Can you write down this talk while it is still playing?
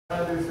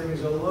I do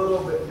things a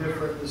little bit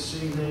different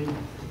this evening.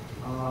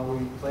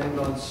 We planned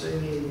on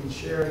singing and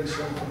sharing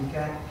some from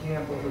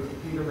camp over at the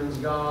Peterman's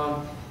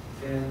gone,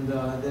 and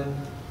then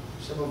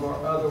some of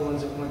our other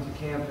ones that went to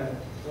camp had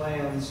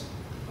plans,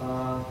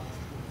 but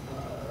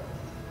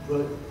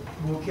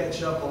we'll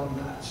catch up on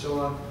that.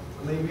 So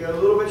maybe a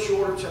little bit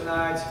shorter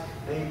tonight,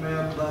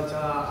 amen, but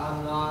I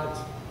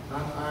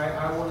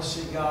want to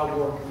see God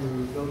work and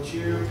move, don't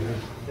you?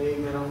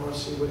 Amen. I want to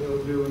see what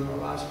He'll do in our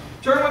lives.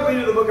 Turn with me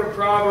to the book of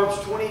Proverbs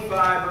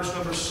 25, verse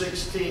number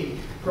 16.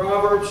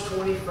 Proverbs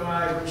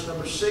 25, verse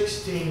number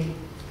 16.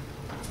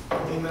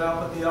 Amen.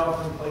 I'll put the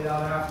offering plate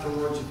out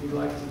afterwards if you'd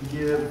like to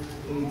give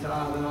any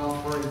tithe and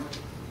offering.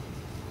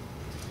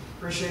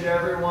 Appreciate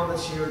everyone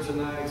that's here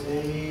tonight.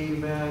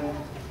 Amen.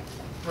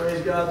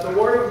 Praise God.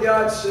 The Word of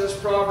God says,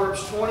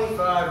 Proverbs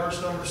 25,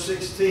 verse number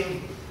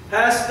 16,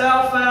 "Hast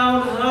thou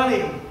found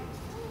honey?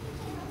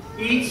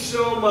 Eat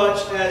so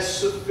much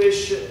as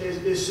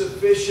is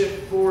sufficient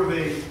for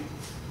thee,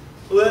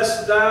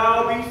 lest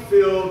thou be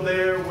filled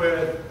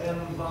therewith and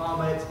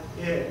vomit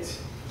it."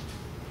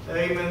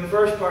 Amen. The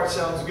first part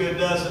sounds good,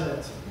 doesn't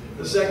it?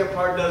 The second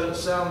part doesn't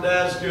sound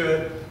as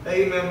good.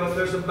 Amen. But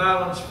there's a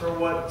balance for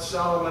what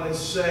Solomon is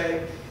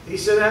saying. He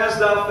said, "Hast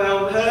thou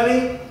found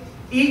honey?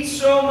 Eat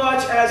so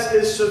much as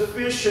is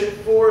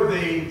sufficient for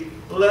thee,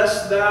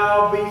 lest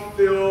thou be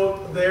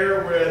filled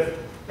therewith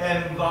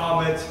and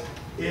vomit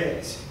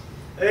it."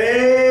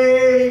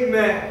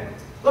 Amen.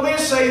 Let me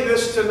just say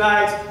this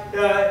tonight.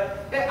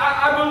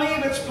 I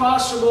believe it's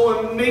possible,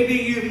 and maybe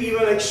you've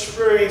even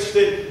experienced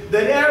it,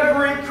 that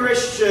every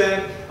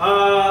Christian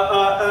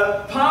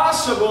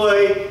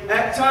possibly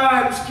at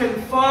times can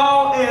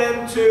fall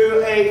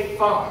into a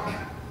funk.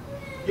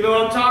 You know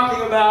what I'm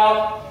talking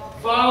about?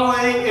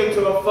 Falling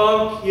into a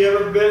funk. You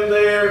ever been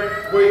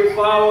there where you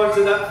fall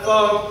into that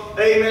funk?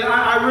 Amen.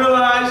 I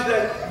realize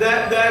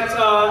that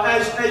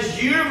as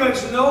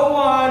humans, no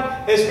one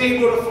is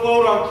able to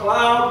float on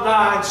cloud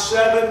 9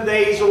 7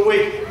 days a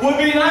week. Would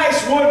be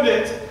nice, wouldn't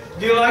it?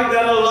 Do you like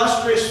that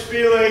illustrious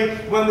feeling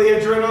when the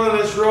adrenaline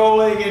is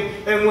rolling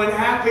and when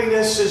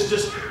happiness is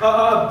just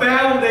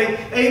abounding?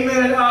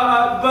 Amen.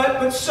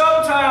 But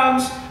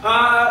sometimes,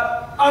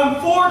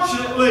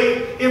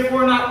 unfortunately, if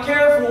we're not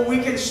careful, we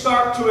can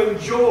start to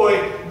enjoy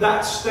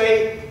that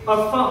state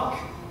of funk.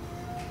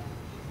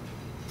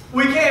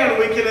 We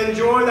can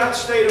enjoy that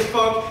state of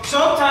funk.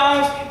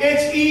 Sometimes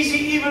it's easy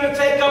even to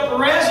take up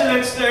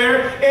residence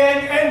there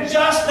and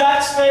just that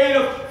state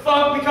of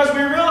funk, because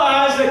we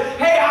realize that,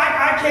 hey,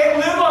 I can't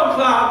live on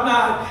cloud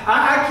 9.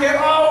 I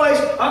can't always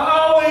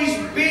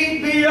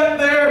be up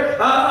there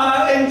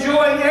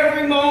enjoying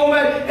every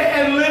moment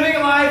and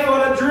living life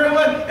on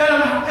adrenaline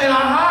and a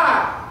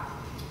high.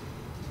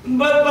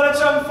 But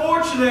it's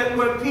unfortunate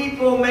when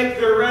people make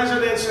their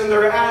residence and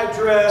their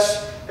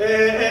address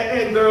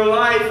in their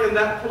life in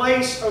that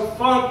place of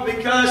funk,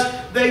 because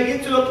they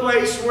get to the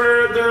place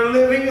where they're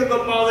living in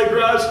the molly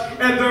grubs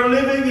and they're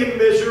living in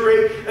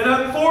misery. And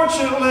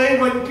unfortunately,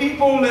 when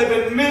people live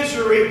in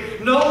misery,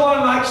 no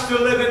one likes to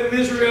live in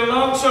misery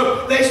alone,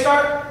 so they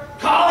start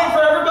calling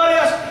for everybody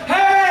else.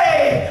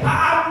 Hey,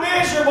 I'm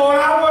miserable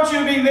and I want you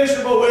to be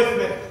miserable with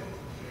me.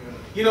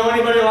 You know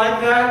anybody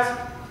like that?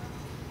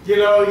 You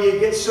know, you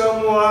get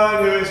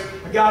someone who's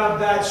got a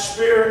bad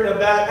spirit and a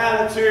bad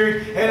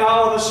attitude, and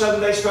all of a sudden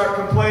they start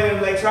complaining,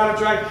 and they try to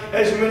drag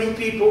as many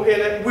people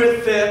in it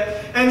with them.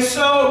 And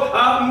so,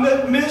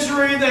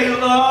 misery, they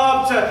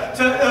love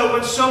to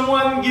when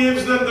someone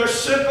gives them their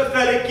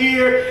sympathetic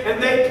ear,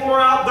 and they pour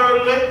out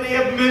their litany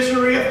of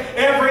misery of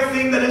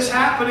everything that is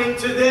happening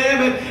to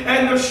them,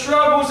 and their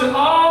struggles and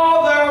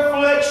all their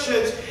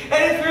afflictions.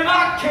 And if you're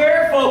not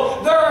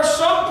careful, there are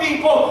some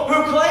people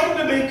who claim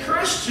to be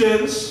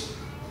Christians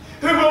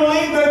who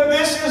believe that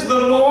this is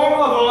the norm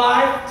of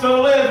life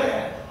to live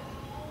in.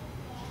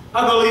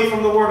 I believe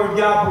from the Word of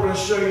God we're going to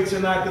show you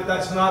tonight that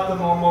that's not the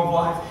norm of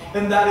life,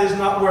 and that is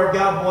not where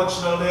God wants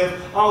you to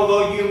live.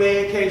 Although you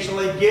may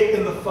occasionally get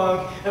in the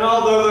funk, and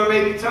although there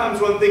may be times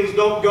when things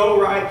don't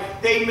go right,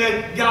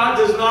 amen, God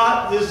does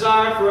not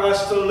desire for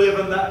us to live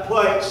in that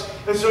place.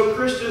 And so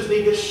Christians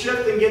need to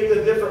shift and get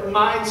the different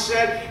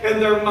mindset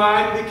in their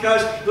mind,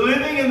 because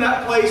living in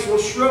that place will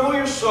shrivel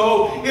your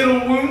soul,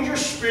 it'll wound your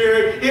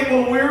spirit, it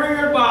will weary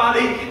your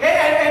body,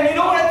 and you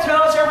know what it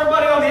tells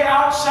everybody on the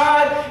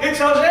outside? It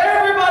tells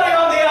everybody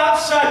on the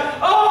outside,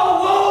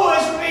 oh, woe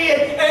is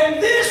me,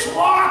 and this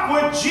walk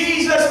with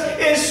Jesus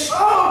is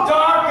so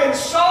dark and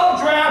so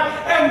drab,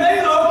 and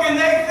they look and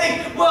they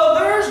think, well,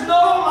 there's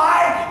no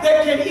light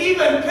that can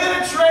even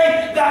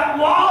penetrate that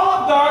wall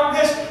of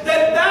darkness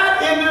that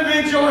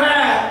individual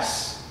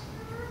has.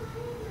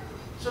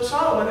 So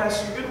Solomon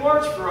has some good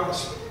words for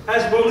us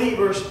as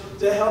believers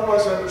to help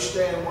us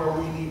understand where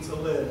we need to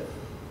live.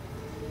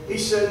 He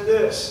said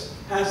this,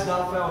 "Hast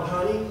thou found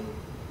honey?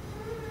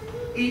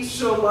 Eat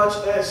so much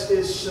as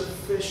is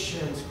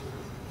sufficient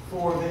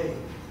for thee."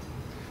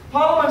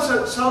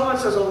 Solomon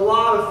says a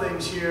lot of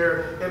things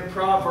here in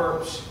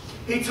Proverbs.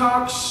 He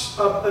talks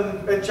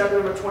in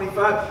chapter number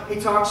 25, he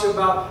talks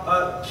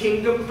about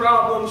kingdom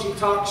problems. He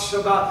talks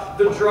about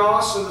the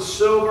dross and the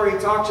silver. He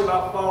talks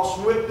about false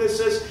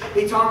witnesses.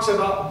 He talks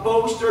about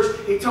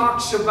boasters. He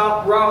talks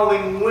about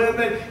brawling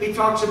women. He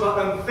talks about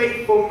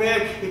unfaithful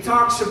men. He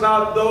talks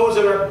about those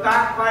that are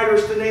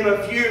backbiters, to name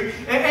a few.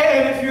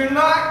 And if you're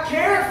not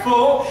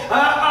careful,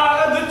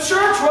 the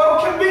church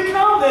world can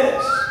become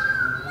this.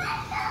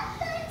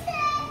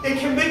 It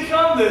can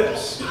become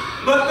this.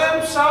 But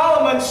then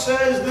Solomon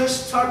says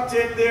this tucked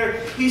in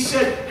there. He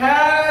said,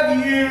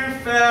 have you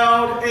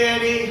found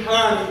any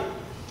honey?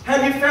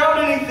 Have you found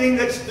anything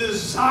that's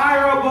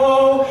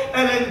desirable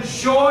and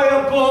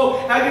enjoyable?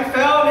 Have you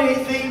found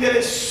anything that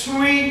is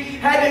sweet?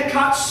 Have you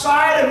caught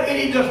sight of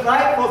any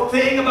delightful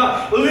thing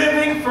about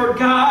living for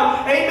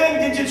God?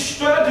 Amen. Did you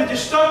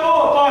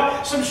stumble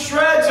upon some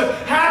shreds of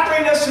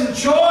happiness and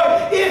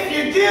joy? If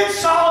you did,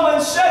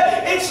 Solomon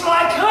said, it's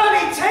like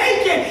honey.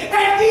 Take it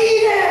and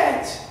eat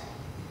it.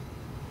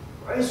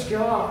 Praise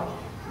God.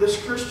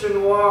 This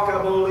Christian walk,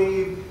 I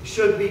believe,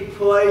 should be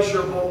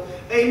pleasurable.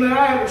 Amen.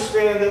 I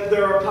understand that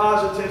there are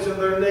positives and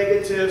there are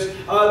negatives.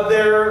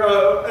 There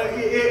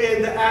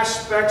in the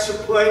aspects of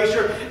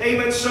pleasure.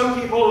 Amen. Some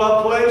people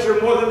love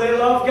pleasure more than they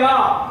love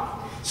God.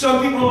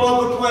 Some people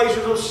love the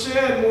pleasures of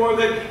sin more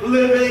than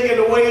living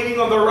and waiting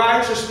on the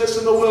righteousness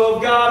and the will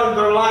of God in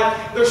their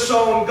life. They're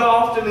so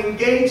engulfed and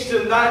engaged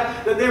in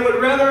that they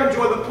would rather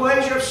enjoy the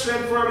pleasure of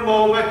sin for a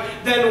moment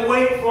than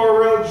wait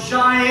for a real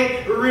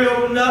giant,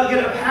 real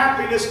nugget of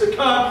happiness to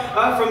come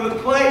from the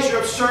pleasure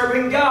of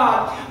serving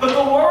God. But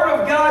the Word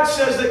of God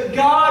says that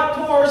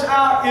God pours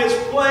out His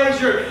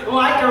pleasure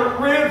like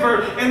a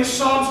river in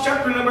Psalms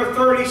chapter number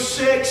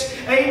 36.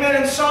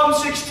 Amen. In Psalm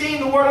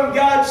 16, the Word of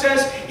God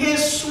says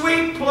His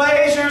sweet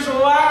pleasures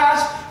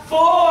last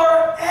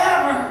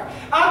forever.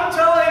 I'm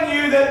telling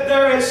you that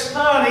there is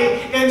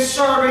honey in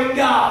serving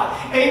God.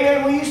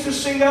 Amen. We used to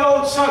sing that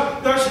old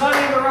song, there's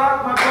honey in the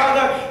rock, my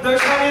brother.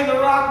 There's honey in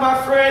the rock,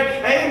 my friend.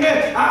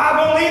 Amen.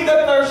 I believe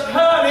that there's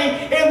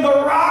honey in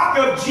the rock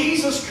of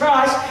Jesus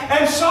Christ.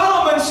 And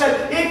Solomon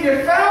said, if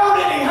you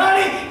found any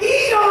honey,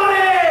 eat on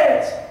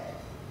it.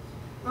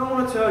 I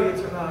want to tell you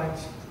tonight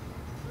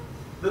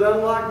that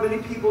unlike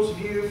many people's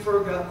view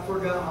for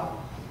God,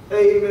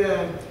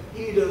 amen,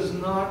 He does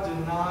not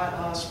deny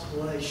us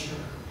pleasure.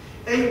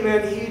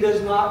 Amen. He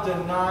does not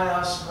deny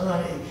us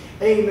honey.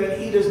 Amen.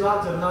 He does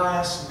not deny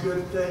us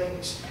good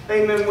things.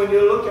 Amen. When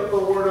you look at the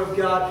Word of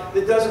God,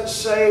 it doesn't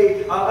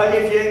say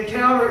if you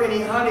encounter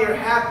any honey or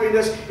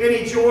happiness,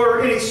 any joy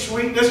or any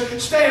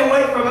sweetness, stay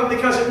away from it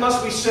because it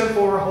must be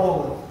sinful or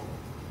holy.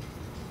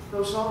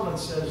 No, Solomon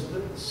says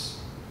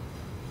this.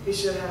 He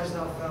said, hast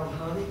thou found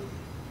honey?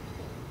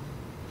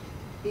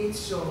 Eat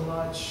so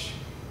much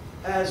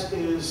as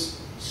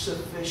is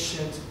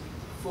sufficient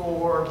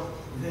for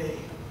thee.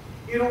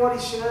 You know what he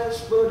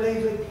says, Brother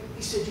David?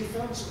 He said, you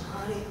found some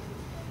honey.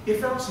 You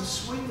found some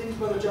sweet things,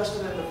 Brother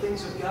Justin, and the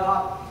things of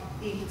God.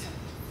 Eat.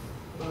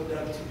 Brother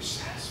Doug, to be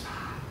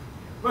satisfied.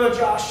 Brother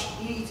Josh,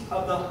 eat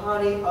of the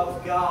honey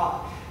of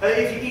God.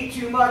 If you eat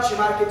too much, you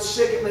might get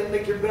sick. It might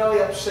make your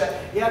belly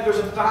upset. Yeah, there's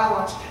a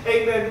balance.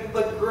 Amen.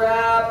 But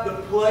grab the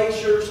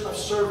pleasures of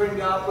serving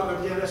God,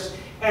 Brother Dennis,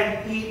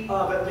 and eat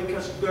of it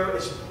because there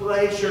is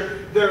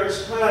pleasure, there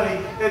is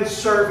honey in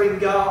serving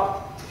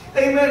God.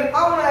 Amen.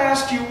 I want to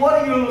ask you, what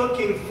are you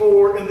looking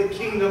for in the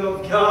kingdom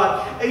of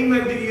God?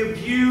 Amen. Do you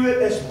view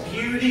it as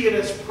beauty and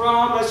as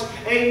promise?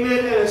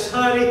 Amen. And as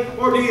honey?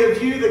 Or do you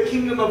view the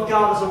kingdom of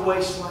God as a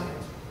wasteland?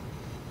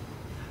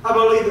 I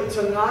believe that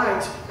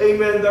tonight,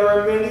 amen, there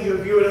are many who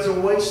view it as a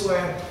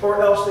wasteland,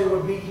 or else they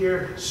would be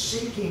here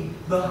seeking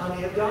the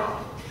honey of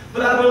God.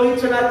 But I believe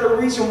tonight the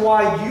reason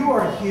why you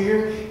are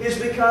here is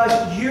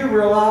because you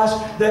realize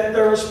that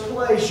there is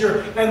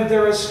pleasure and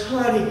there is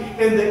honey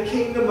in the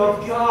kingdom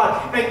of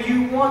God. And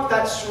you want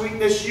that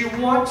sweetness. You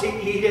want to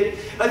eat it.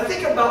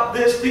 Think about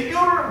this. The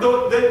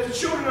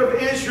children of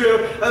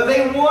Israel,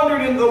 they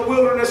wandered in the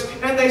wilderness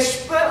and they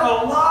spent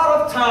a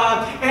lot of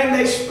time and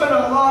they spent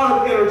a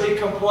lot of energy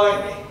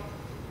complaining.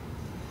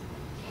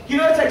 You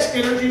know it takes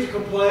energy to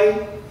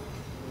complain?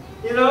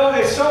 You know,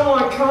 if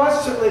someone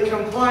constantly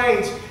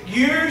complains,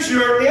 use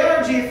your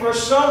energy for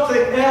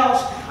something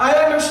else. I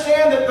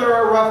understand that there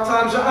are rough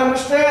times. I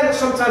understand that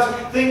sometimes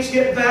things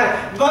get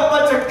bad.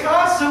 But to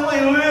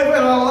constantly live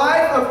in a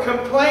life of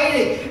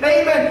complaining,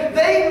 amen,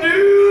 they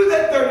knew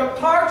that their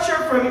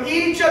departure from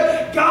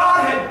Egypt,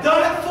 God had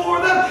done it for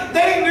them.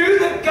 They knew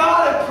that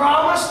God had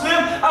promised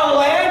them a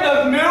land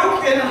of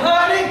milk and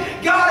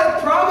honey. God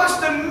had promised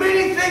them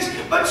many things.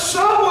 But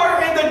somewhere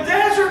in the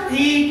desert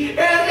heat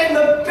and in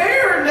the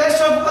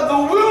barrenness of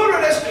the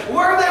wilderness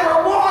where they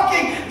were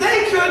walking,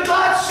 they could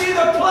not see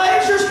the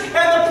pleasures and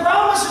the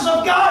promises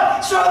of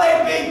God, so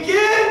they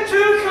begin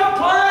to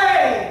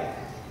complain.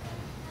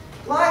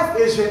 Life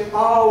isn't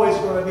always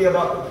going to be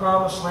about the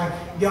promised land.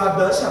 God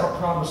does have a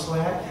promised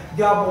land.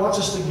 God wants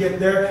us to get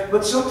there,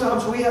 but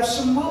sometimes we have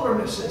some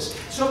wildernesses.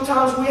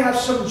 Sometimes we have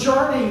some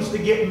journeys to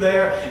get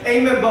there.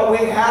 Amen. But we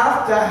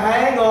have to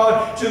hang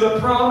on to the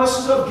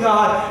promises of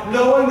God,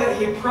 knowing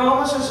that He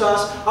promises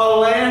us a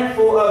land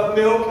full of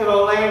milk and a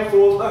land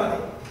full of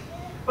honey.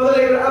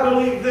 Brother David, I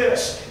believe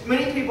this.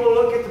 Many people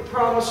look at the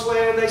promised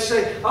land and they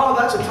say, oh,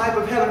 that's a type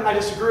of heaven. I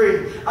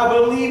disagree. I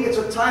believe it's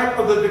a type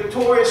of the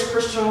victorious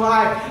Christian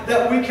life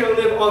that we can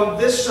live on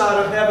this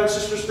side of heaven,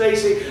 Sister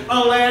Stacy, a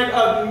land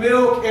of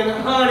milk and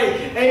honey.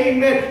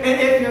 Amen.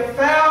 And if you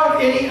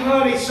found any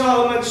honey,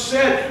 Solomon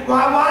said,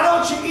 why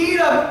don't you eat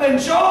of it and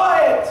enjoy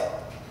it?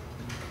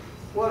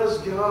 What has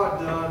God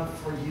done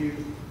for you?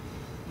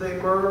 They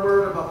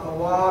murmured about the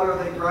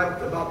water. They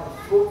griped about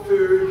the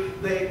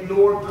food. They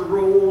ignored the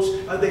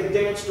rules. They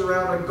danced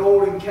around a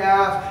golden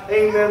calf.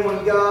 Amen.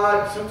 When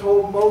God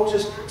told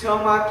Moses, tell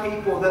my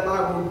people that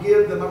I will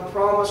give them a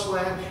promised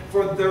land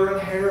for their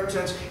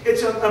inheritance.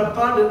 It's an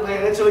abundant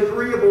land. It's an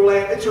agreeable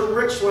land. It's a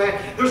rich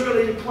land. There's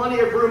going to be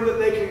plenty of room that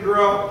they can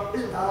grow.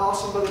 Isn't that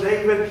awesome, Brother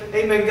David?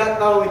 Amen. God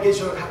not only gives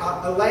you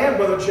a land,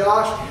 Brother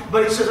Josh,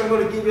 but He says, I'm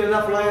going to give you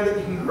enough land that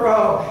you can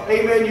grow.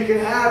 Amen. You can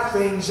have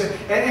things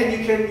and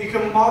you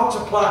can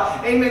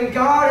multiply. Amen.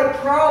 God had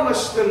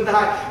promised them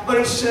that, but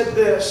He said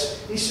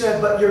this. He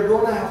said, but you're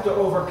going to have to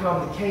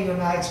overcome the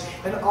Canaanites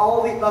and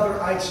all the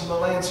other ites in the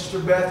land, Sister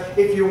Beth,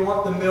 if you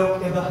want the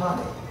milk and the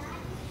honey.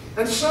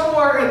 And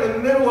somewhere in the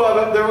middle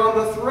of it, they're on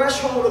the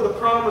threshold of the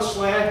promised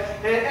land,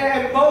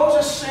 and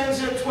Moses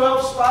sends in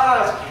 12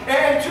 spies,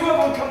 and 2 of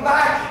them come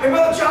back, and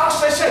Brother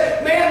Josh, they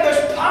say, man,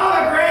 there's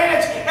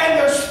pomegranates, and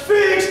there's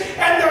figs,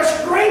 and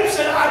there's grapes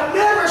that I've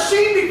never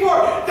seen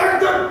before.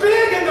 They're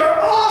big, and they're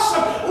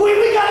awesome.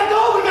 We got to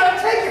go, we got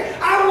to take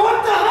it. I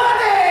want the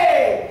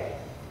honey.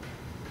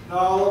 And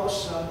all of a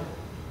sudden,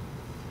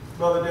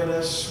 Brother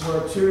Dennis,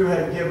 where 2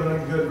 had given a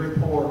good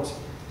report,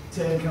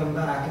 10 come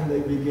back, and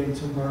they begin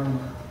to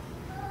murmur.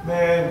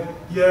 Man,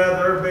 yeah,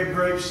 there are big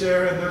grapes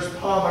there, and there's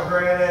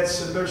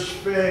pomegranates, and there's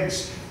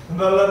figs.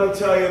 But let me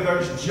tell you,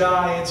 there's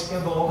giants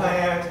in the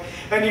land.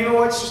 And you know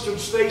what, Sister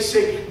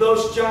Stacy?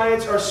 Those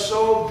giants are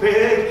so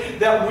big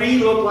that we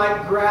look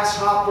like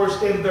grasshoppers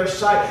in their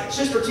sight.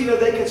 Sister Tina,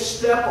 they could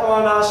step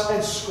on us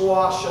and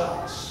squash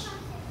us.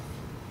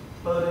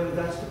 But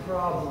that's the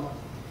problem.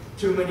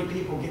 Too many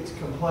people get to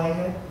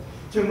complaining.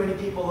 Too many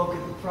people look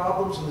at the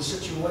problems and the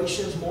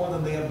situations more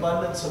than the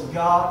abundance of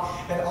God,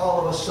 and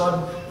all of a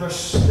sudden they're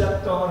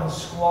stepped on and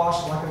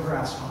squashed like a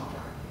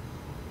grasshopper.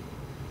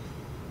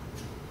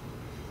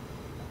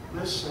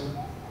 Listen,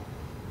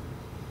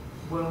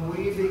 when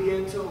we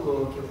begin to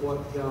look at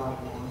what God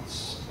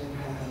wants and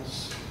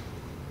has,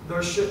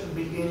 there shouldn't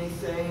be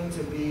anything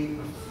to be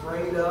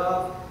afraid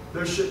of.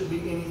 There shouldn't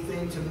be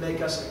anything to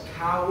make us a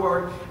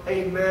coward.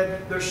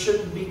 Amen. There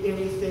shouldn't be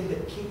anything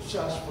that keeps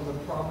us from the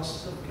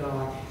promises of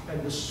God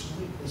and the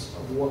sweetness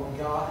of what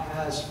God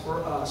has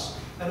for us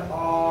and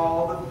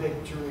all the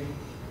victory.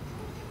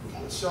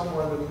 But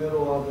somewhere in the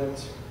middle of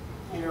it,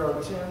 here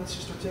are 10,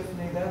 Sister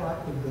Tiffany, they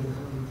like the bitter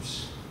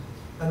herbs.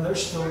 And they're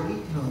still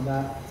eating on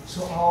that.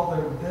 So all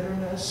their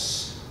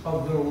bitterness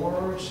of their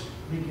words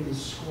begin to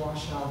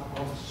squash out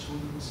all the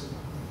sweetness of them.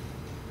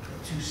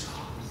 They're too soft.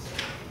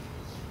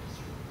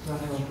 God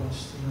help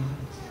us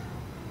tonight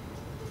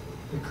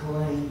to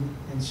claim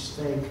and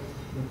stake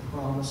the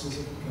promises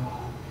of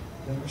God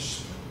that are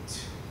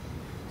sweet.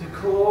 To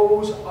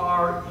close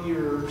our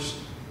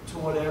ears to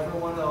what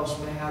everyone else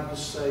may have to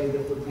say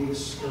that would be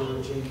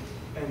discouraging,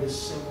 and to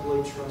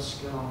simply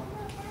trust God.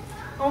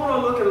 I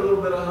want to look at a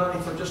little bit of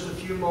honey for just a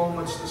few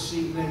moments this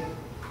evening.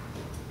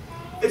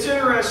 It's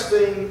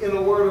interesting, in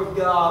the Word of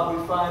God,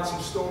 we find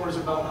some stories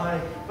about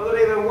honey. Brother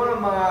David, one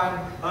of mine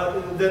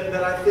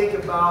that I think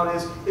about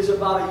is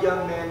about a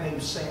young man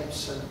named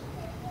Samson.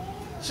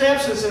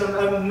 Samson's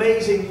an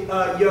amazing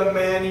young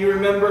man. You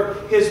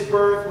remember his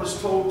birth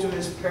was told to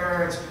his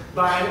parents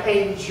by an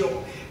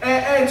angel.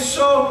 And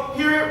so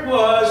here it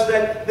was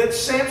that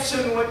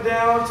Samson went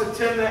down to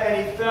Timnah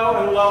and he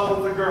fell in love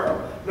with the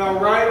girl. Now,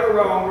 right or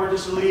wrong, we're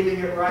just leaving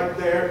it right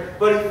there,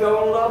 but he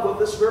fell in love with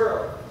this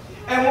girl.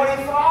 And when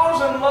he falls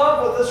in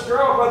love with this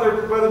girl,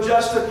 Brother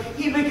Justin,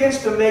 he begins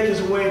to make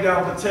his way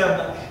down to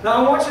Timnah.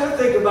 Now, I want you to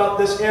think about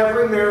this.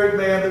 Every married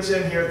man that's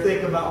in here,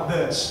 think about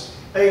this.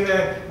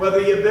 Amen. Whether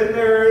you've been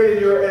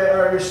married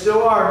or you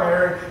still are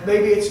married,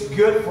 maybe it's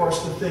good for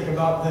us to think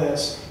about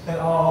this. And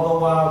all the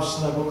wives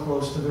snuggle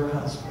close to their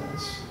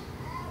husbands.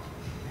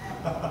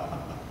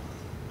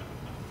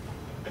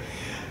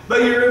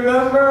 But you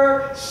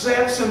remember,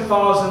 Samson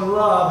falls in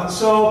love. And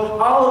so,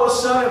 all of a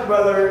sudden,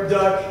 Brother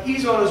Doug,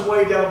 he's on his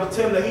way down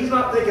to Timnah. He's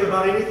not thinking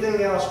about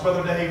anything else,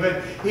 Brother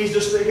David. He's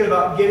just thinking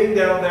about getting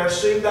down there,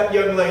 seeing that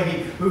young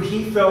lady who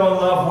he fell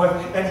in love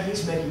with, and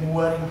he's making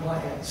wedding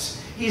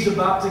plans. He's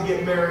about to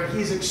get married.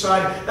 He's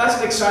excited. That's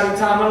an exciting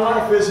time in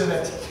life, isn't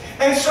it?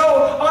 And so,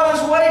 on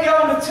his way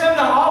down to Timnah,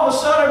 all of a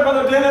sudden,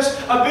 Brother Dennis,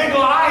 a big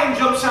lion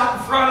jumps out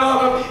in front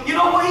of him. You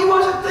know what? He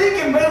wasn't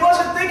thinking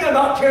about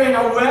about carrying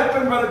a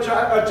weapon, Brother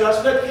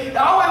Justin.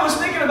 All I was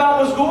thinking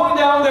about was going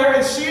down there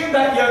and seeing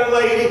that young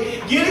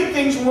lady, getting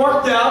things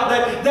worked out,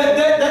 that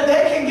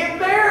they can get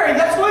married.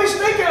 That's what he's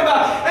thinking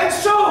about. And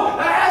so,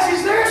 as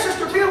he's there,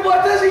 Sister Tina,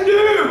 what does he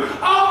do?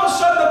 All of a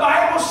sudden, the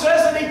Bible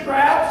says that he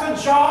grabs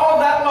the jaw of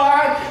that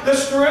lion. The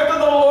Spirit of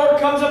the Lord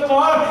comes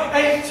upon him,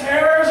 and he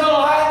tears the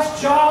lion's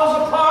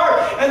jaws apart.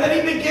 And then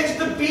he begins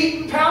to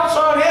beat and pounce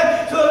on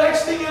him. So the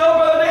next thing you know,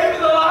 Brother David,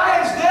 the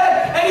lion's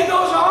dead, and he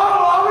goes on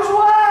along his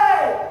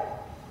way.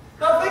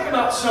 Now think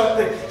about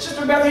something.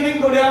 Sister Beth, he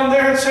didn't go down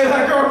there and say to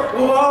that girl,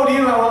 "Whoa, do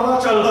you know how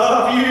much I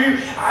love you?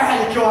 I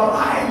had to kill a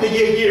lion to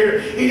get here."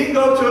 He didn't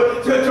go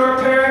to her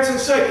parents and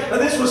say,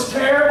 "This was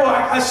terrible,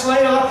 I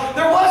slayed a lion."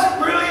 There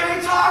wasn't really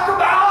any talk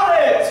about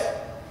it.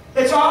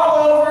 It's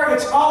all over,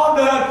 it's all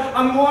done.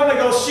 I'm going to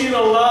go see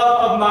the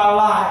love of my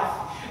life.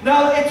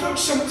 Now, it took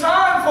some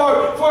time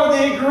for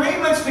the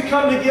agreements to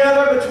come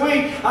together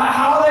between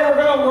how they were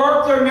going to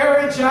work their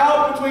marriage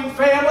out between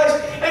families.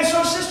 And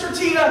so, Sister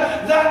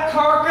Tina, that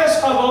carcass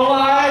of a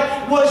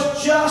lion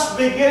was just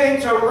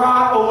beginning to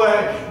rot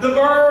away. The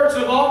birds,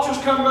 the vultures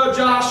come, Brother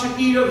Josh, and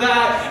eat of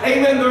that.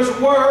 Amen. There's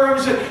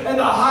worms and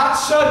the hot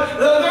sun.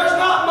 There's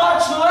not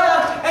much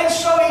left. And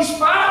so he's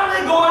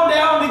finally going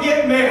down to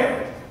get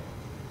married.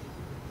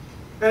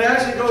 And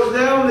as he goes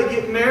down to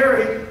get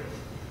married,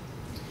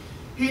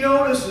 he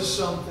notices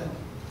something.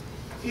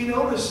 He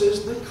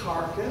notices the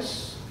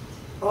carcass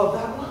of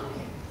that lion.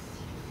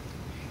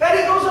 And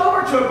he goes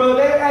over to it, Brother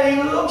David, and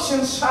he looks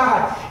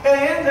inside. And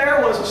in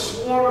there was a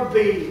swarm of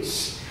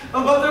bees.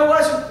 But there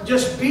wasn't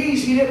just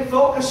bees. He didn't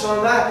focus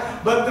on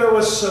that. But there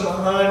was some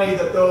honey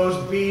that those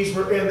bees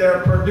were in there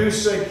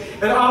producing.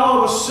 And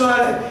all of a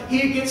sudden,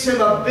 he gets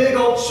him a big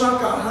old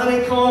chunk of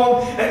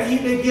honeycomb, and he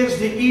begins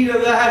to eat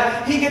of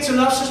that. He gets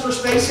enough, Sister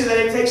Stacy, that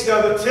he takes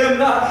down the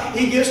Timnah.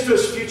 He gives to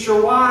his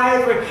future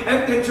wife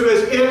and to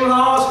his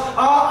in-laws.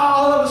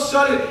 All of a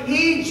sudden,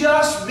 he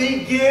just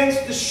begins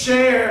to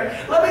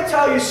share. Let me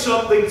tell you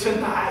something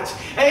tonight.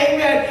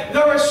 Amen.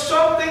 There was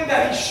something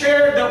that he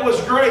shared that was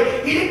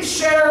great. He didn't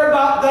share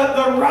about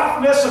the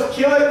roughness of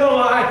killing the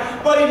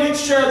lion, but he did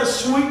share the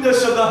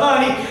sweetness of the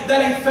honey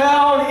that he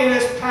found in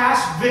his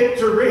past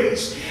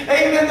victories.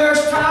 Amen.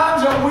 There's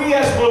times that we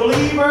as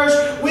believers,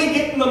 we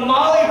get in the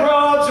molly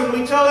grubs and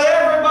we tell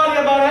everybody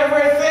about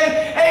everything.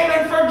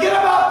 Amen. Forget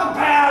about the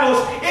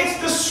battles.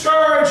 It's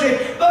discouraging.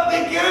 But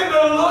begin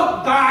to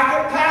look back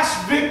at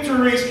past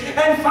victories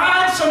and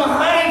find some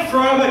honey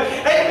from it.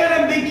 Amen.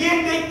 And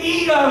begin to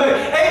eat of it.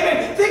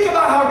 Amen. Think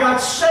about how God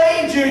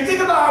saved you.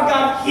 Think about how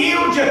God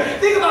healed you.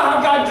 Think about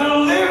how God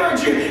delivered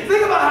you.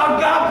 Think about how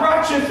God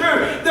brought you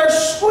through.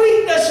 There's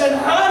sweetness and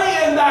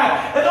honey in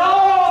that. And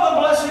all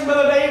the blessing,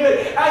 Brother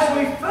David, as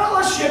we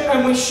fellowship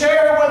and we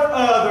share with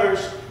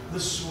others the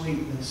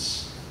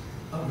sweetness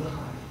of the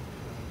honey.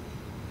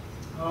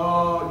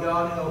 Oh,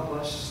 God help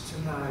us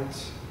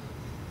tonight.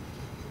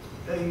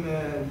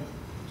 Amen.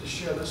 To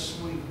share the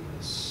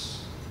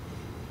sweetness.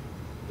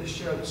 To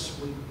share the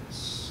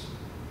sweetness.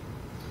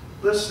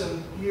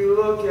 Listen, you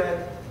look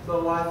at the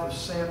life of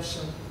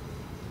Samson,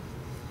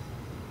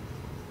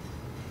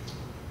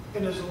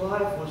 and his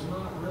life was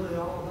not really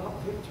all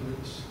about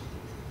victories.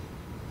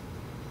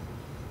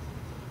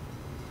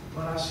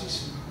 But I see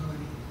some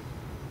honey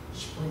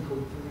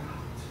sprinkled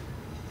throughout.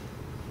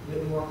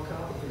 Didn't work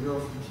out with the girl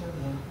from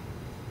Timnah.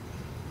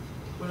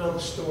 We know the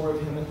story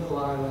of him and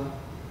Delilah.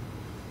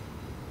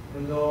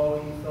 And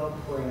though he fell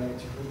prey to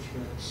her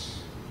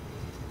tricks,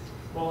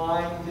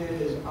 blinded,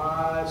 his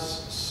eyes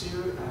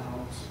seared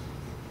out,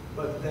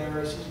 but there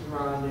as he's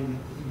grinding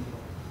at the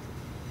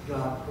mill,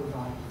 God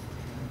provided for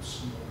him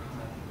some more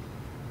honey.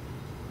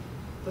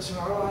 Listen,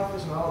 our life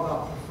is not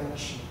about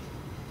perfection.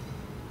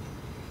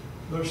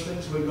 There's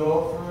things we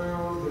go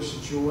through, there's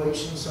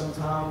situations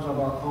sometimes of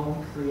our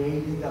own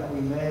creating that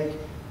we make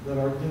that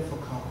are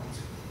difficult.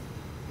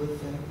 But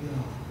thank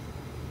God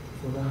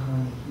for the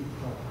honey He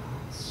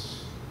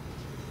provides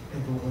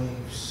in the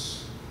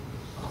waves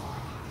of our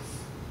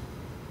life.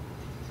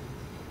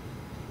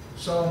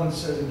 Solomon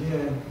says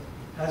again,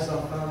 "Hast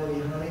thou found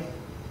any honey?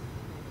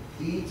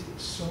 Eat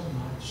so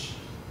much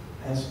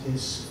as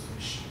is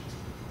sufficient."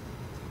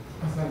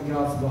 I thank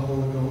God for the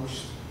Holy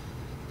Ghost.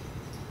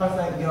 I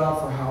thank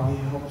God for how He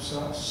helps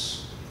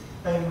us.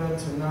 Amen.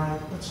 Tonight,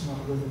 let's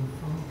not live in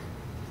funk,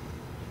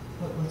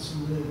 but let's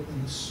live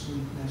in the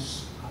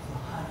sweetness of the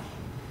honey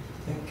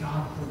that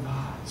God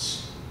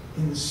provides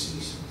in the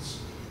seasons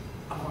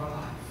of our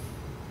life.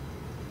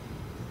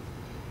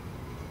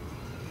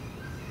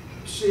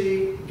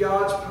 See,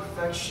 God's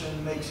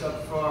perfection makes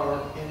up for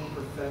our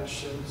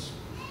imperfections.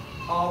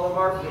 All of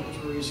our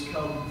victories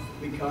come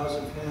because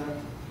of Him.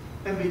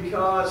 And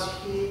because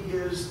He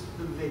gives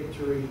the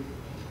victory,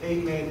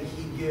 amen,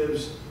 He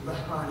gives the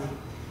honey.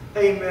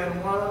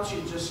 Amen. Why don't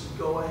you just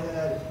go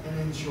ahead and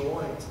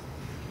enjoy it?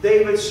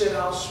 David said,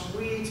 "How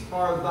sweet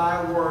are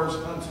thy words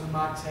unto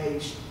my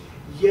taste,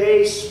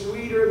 yea,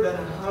 sweeter than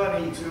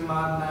honey to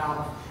my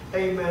mouth."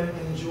 Amen.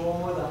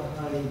 Enjoy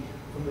the honey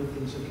from the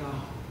things of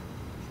God.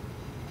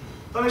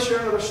 Let me share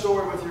another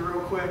story with you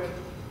real quick.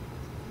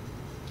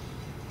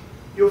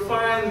 You'll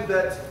find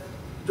that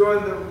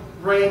during the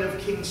reign of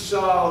King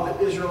Saul, the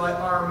Israelite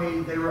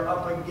army, they were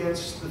up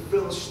against the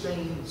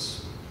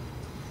Philistines.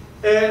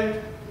 And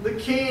the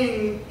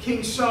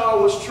King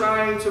Saul, was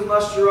trying to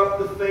muster up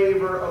the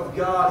favor of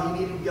God.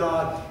 He needed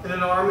God. In an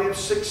army of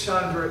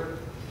 600,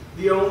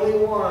 the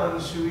only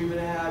ones who even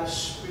had a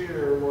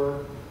spear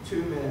were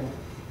two men,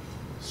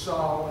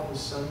 Saul and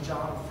his son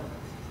Jonathan.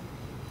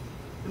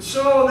 And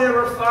so they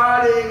were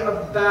fighting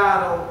a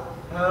battle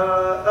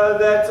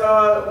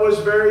that was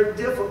very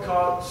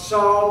difficult.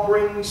 Saul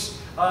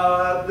brings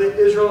the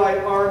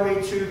Israelite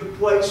army to the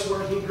place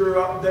where he grew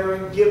up, there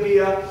in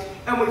Gibeah.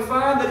 And we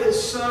find that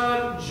his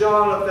son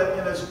Jonathan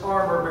and his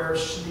armor bearer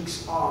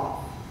sneaks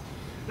off.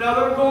 Now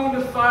they're going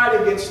to fight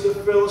against the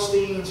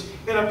Philistines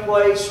in a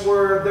place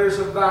where there's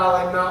a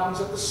valley, mountains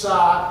at the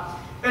side.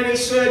 And he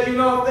said, you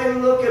know, if they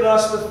look at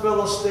us, the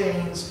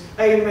Philistines,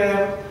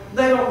 amen,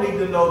 they don't need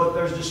to know that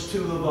there's just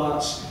two of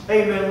us.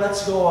 Amen,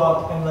 let's go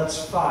up and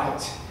let's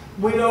fight.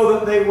 We know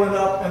that they went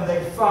up and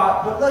they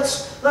fought, but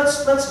let's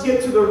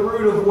get to the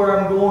root of where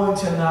I'm going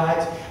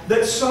tonight.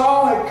 That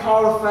Saul had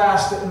called a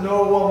fast that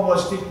no one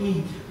was to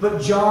eat,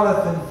 but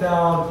Jonathan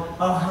found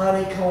a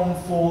honeycomb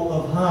full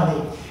of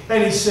honey.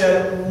 And he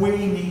said, we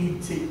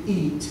need to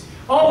eat.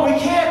 Oh, we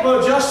can't,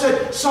 Brother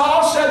Justin.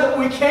 Saul said that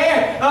we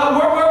can't. We're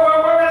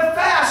going to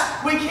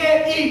fast. We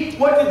can't eat.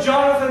 What did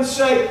Jonathan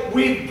say?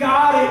 We've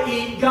got to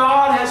eat.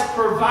 God has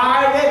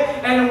provided,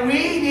 and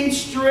we need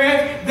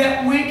strength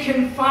that we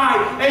can fight.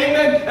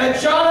 Amen.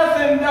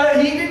 Jonathan,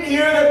 he didn't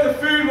hear that the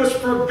food was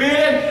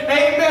forbidden.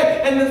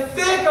 Amen. In the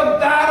thick of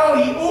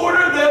battle, he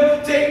ordered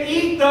them to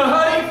eat the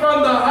honey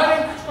from the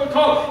honey.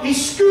 He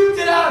scooped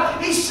it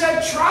out. He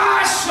said,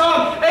 try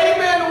some.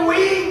 Amen.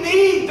 We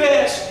need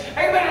this.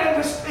 Amen.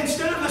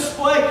 Instead of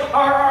display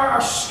our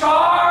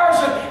scars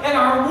and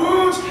our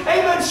wounds,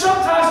 amen,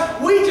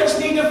 sometimes we just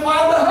need to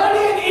find the honey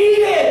and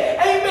eat it.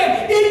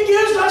 Amen. It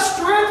gives us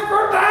strength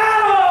for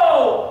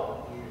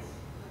battle.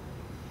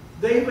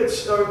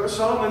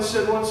 Solomon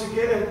said once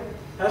again,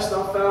 hast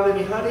thou found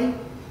any honey?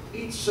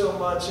 Eat so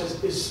much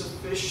as is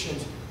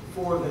sufficient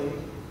for thee.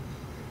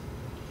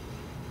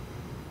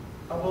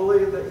 I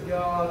believe that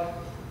God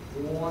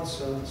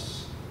wants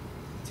us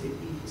to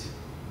eat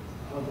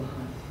of the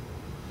honey.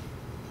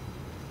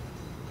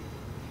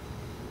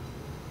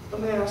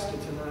 Let me ask you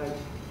tonight,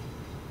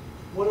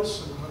 what are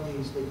some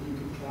honeys that you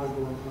can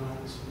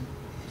categorize and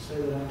say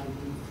that I can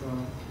eat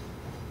from?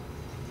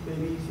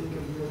 Maybe you think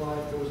of your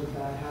life, there was a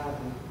bad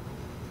habit.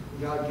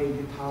 God gave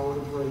you power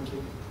to break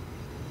it.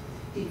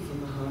 Eat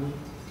from the honey.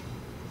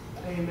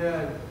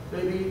 Amen.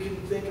 Maybe you can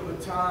think of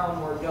a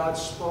time where God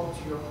spoke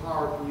to your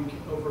heart and you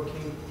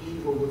overcame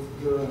evil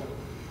with good.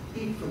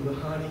 Eat from the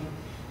honey.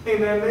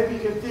 Amen. Maybe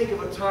you can think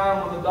of a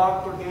time when the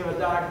doctor gave a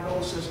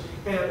diagnosis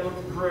and it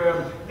looked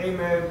grim.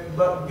 Amen.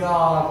 But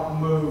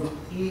God moved.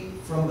 Eat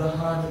from the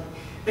honey.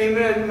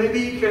 Amen. Maybe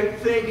you can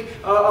think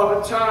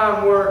of a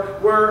time where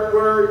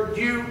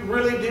you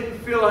really didn't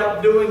feel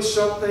like doing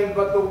something,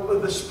 but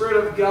the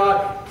Spirit of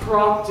God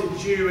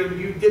prompted you and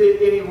you did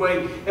it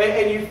anyway,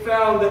 and you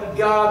found that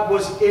God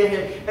was in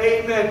it.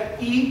 Amen.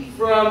 Eat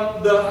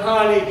from the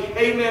honey.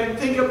 Amen.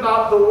 Think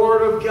about the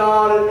Word of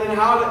God and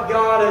how that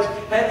God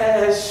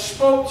has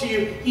spoke to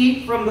you.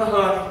 Eat from the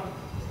honey.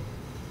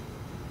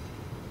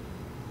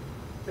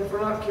 If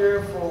we're not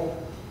careful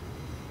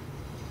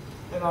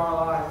in our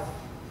life,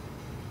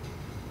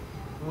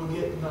 we'll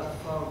get in that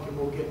funk and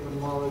we'll get in the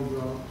molly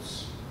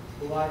grubs.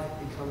 Life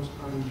becomes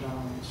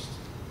unbalanced.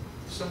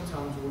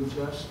 Sometimes we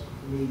just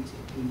need to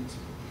eat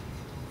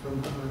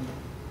from the honey.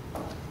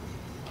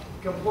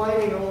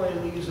 Complaining only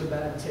leaves a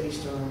bad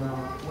taste in our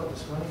mouth. What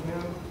does honey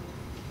do?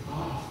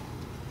 Oh,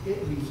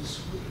 it leaves a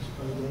sweetness,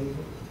 Brother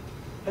David.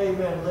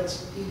 Amen.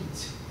 Let's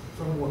eat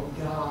from what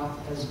God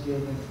has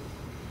given.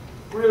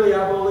 Really,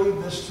 I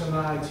believe this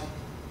tonight.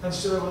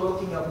 Instead of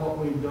looking at what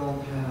we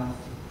don't have,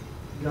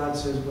 God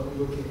says, but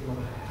look at what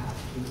I have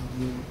given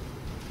you.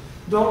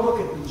 Don't look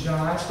at the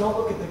giants. Don't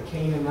look at the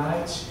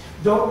Canaanites.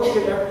 Don't look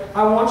at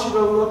I want you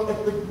to look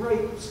at the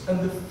grapes and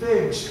the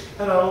figs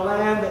and a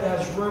land that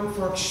has room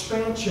for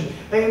expansion.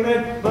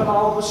 Amen. But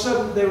all of a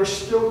sudden, they were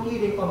still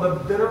eating on the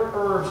bitter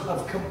herbs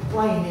of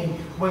complaining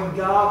when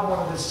God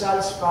wanted to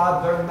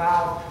satisfy their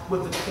mouth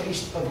with the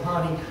taste of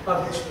honey,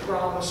 of His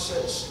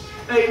promises.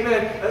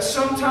 Amen.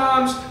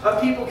 Sometimes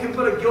people can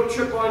put a guilt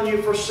trip on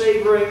you for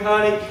savoring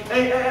honey.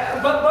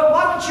 But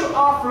why don't you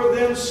offer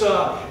them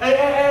some?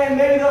 And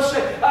maybe they'll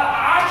say,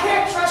 I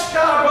can't trust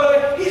God,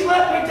 brother. He's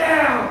let me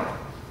down.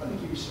 Let me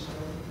give you some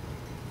honey.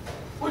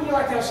 Wouldn't you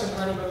like to have some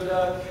honey, Brother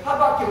Doug? How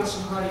about giving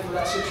some honey for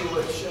that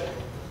situation?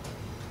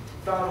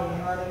 Found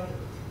any honey?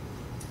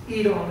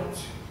 Eat on it.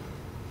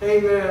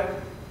 Amen.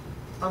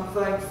 I'm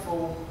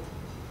thankful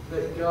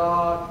that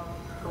God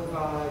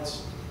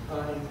provides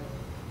honey.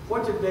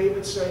 What did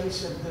David say? He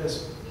said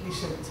this. He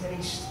said,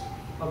 taste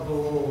of the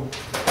Lord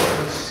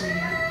and see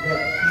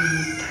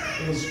that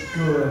He is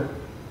good.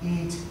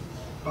 Eat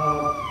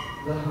of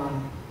the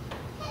honey.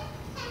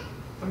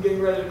 I'm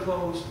getting ready to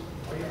close.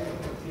 Are you picking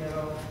up the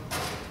piano?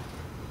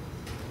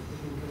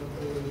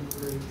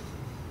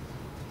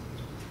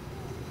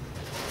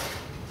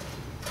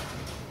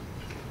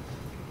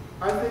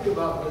 I think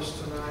about this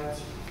tonight.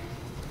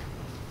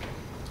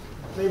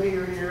 Maybe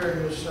you're here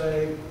and you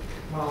say,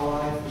 my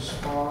life is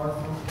far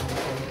from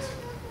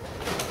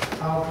perfect.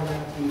 How can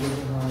I be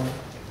tonight?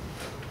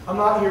 I'm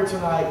not here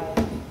tonight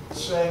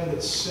saying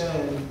that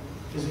sin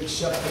is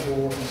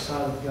acceptable in the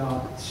sight of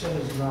God. Sin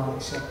is not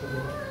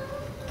acceptable.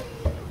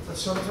 But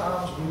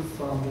sometimes we've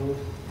fumbled.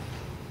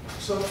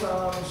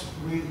 Sometimes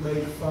we've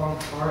made fun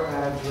of our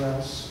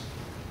address.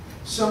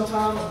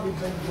 Sometimes we've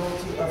been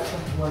guilty of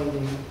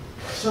complaining.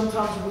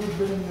 Sometimes we've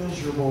been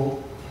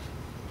miserable.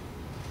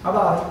 How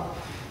about it?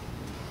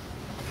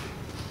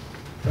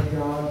 But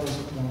God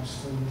doesn't want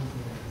us to live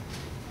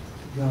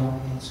there.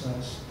 God wants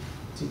us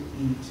to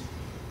eat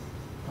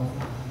of the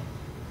honey.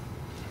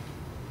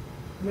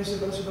 You may say,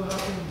 Brother, how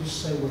can you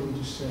just say what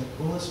you just said?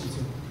 Well, listen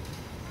to me.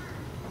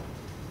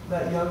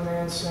 That young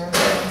man,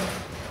 Samson,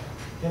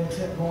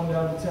 going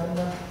down to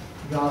Timnah,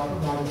 God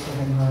provided for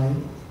him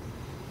honey.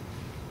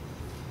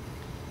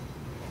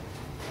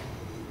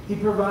 He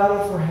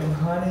provided for him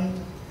honey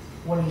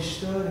when he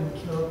stood and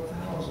killed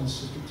thousands,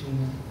 Sister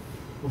Tina,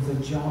 with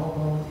the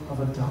jawbone of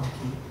a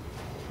donkey.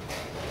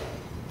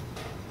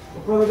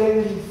 But Brother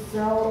David, he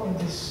fell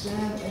into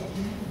sin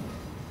again.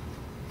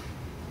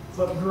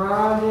 But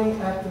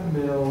grinding at the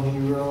mill, he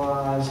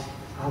realized,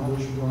 I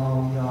was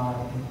wrong, God,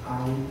 and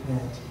I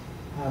repent.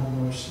 Have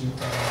mercy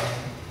upon me.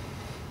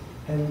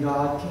 And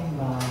God came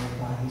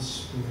by His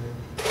Spirit,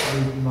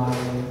 moved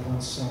mightily upon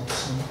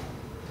Samson.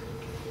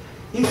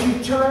 If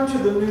you turn to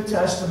the New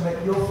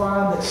Testament, you'll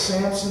find that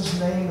Samson's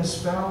name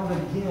is found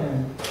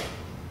again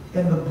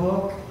in the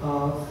book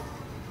of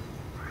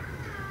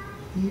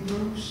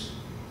Hebrews,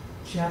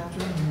 chapter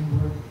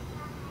number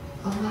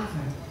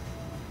 11.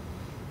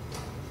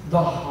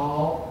 The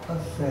Hall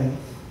of Faith.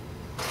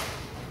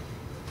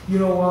 You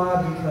know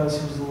why? Because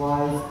his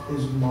life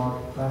is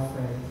marked by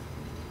faith.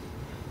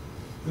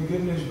 The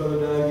good news, Brother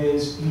Doug,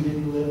 is he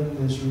didn't live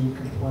in misery and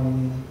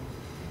complaining.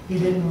 He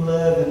didn't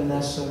live in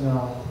messing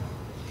up.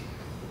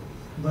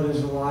 But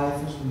his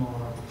life is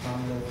marked by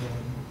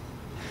living,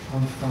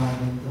 on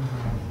finding the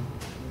honey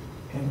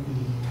and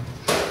eating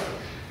it.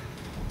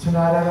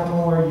 Tonight, I don't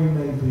know where you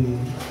may be,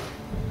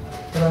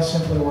 but I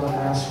simply want to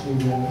ask you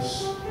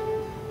this.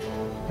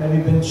 Have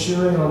you been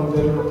chewing on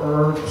bitter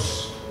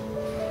herbs?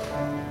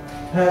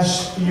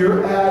 Has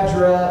your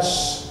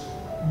address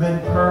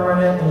been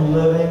permanent and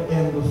living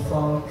in the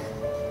funk?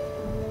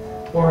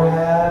 Or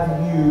have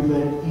you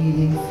been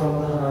eating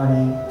from the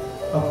honey,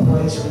 a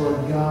place where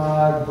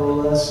God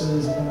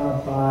blesses and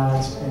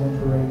abides in a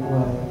great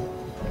way?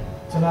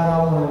 Tonight I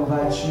want to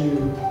invite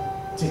you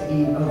to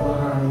eat of the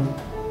honey.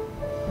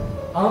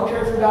 I don't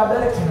care if you're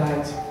diabetic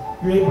tonight.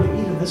 You're able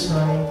to eat of this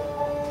honey.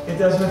 It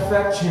doesn't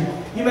affect you.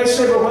 You may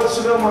say, but what's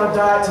I'm on a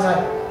diet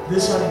tonight?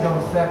 This honey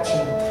don't affect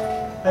you.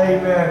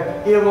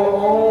 Amen. It will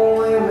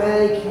only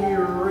make you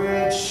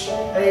rich,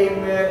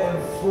 amen, and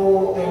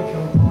full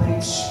and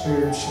complete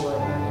spiritually.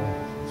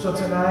 So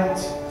tonight,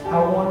 I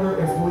wonder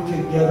if we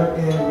could gather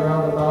in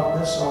round about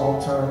this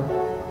altar.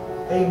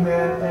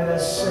 Amen. And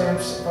as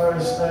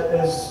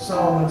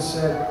Solomon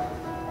said,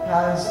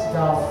 hast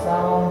thou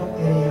found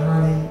any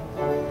honey?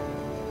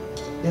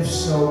 If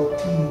so,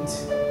 eat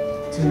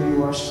till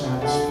you are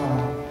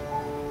satisfied.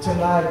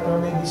 Tonight, there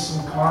may be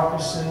some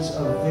carcasses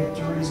of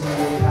victories in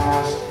your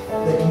past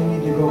that you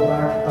need to go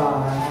back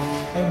by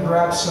and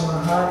grab some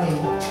honey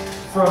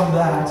from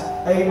that.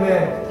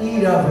 Amen.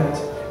 Eat of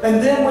it.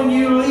 And then when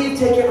you leave,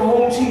 take it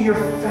home to your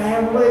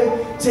family.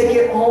 Take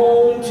it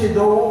home to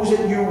those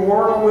that you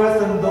work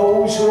with and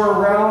those who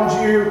are around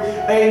you.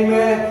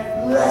 Amen.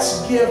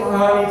 Let's give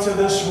honey to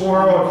this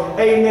world.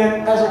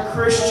 Amen. As a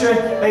Christian,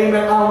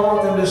 amen, I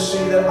want them to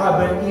see that I've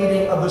been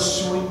eating of the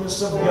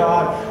sweetness of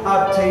God.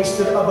 I've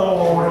tasted of the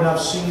Lord and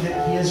I've seen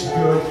that He is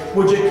good.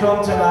 Would you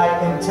come tonight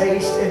and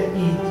taste and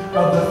eat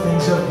of the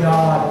things of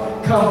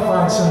God? Come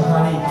find some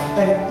honey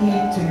and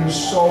eat till your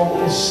soul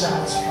is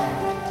satisfied.